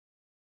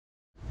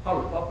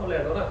halvparten av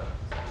lederne.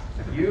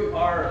 You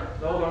are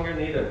no longer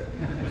needed.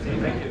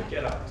 Thank you,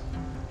 get out.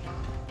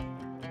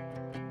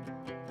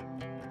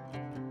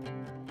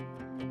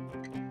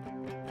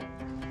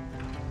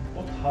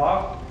 Og ta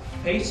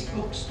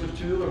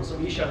Facebook-strukturen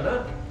som vi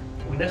kjenner,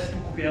 og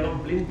nesten kopiere den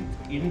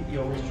blindt inn i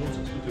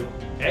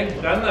organisasjonsstrukturen. Jeg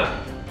brenner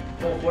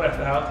for å få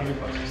dette her til i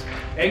praksis.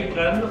 Jeg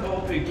brenner for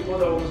å bygge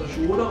både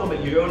organisasjoner og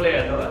miljø og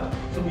ledere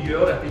som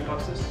gjør dette i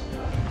praksis.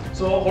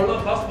 Så hold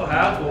dere fast, for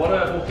her går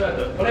det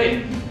bortetter. For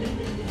deg!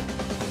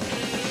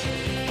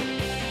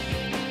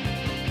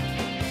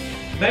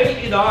 Mail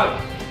i dag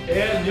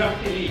er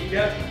nøyaktig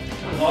like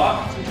bra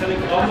som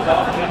telegram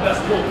var for min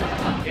bestemor.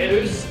 Er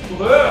du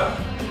sprø?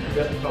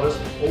 Det som kalles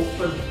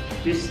open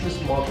business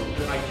model.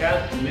 I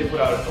can't live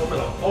without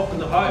it.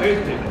 Open og ha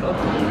høyt liv.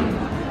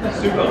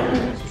 Super.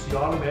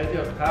 Sosiale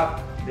medier her,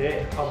 det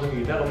handler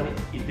mye der om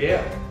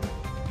ideer.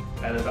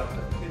 Er det verdt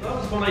det?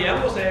 Hvis man er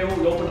hjemme, så er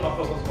jo jobben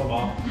akkurat sånn som man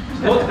var.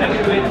 Så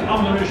trenger du litt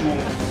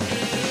ammunisjon.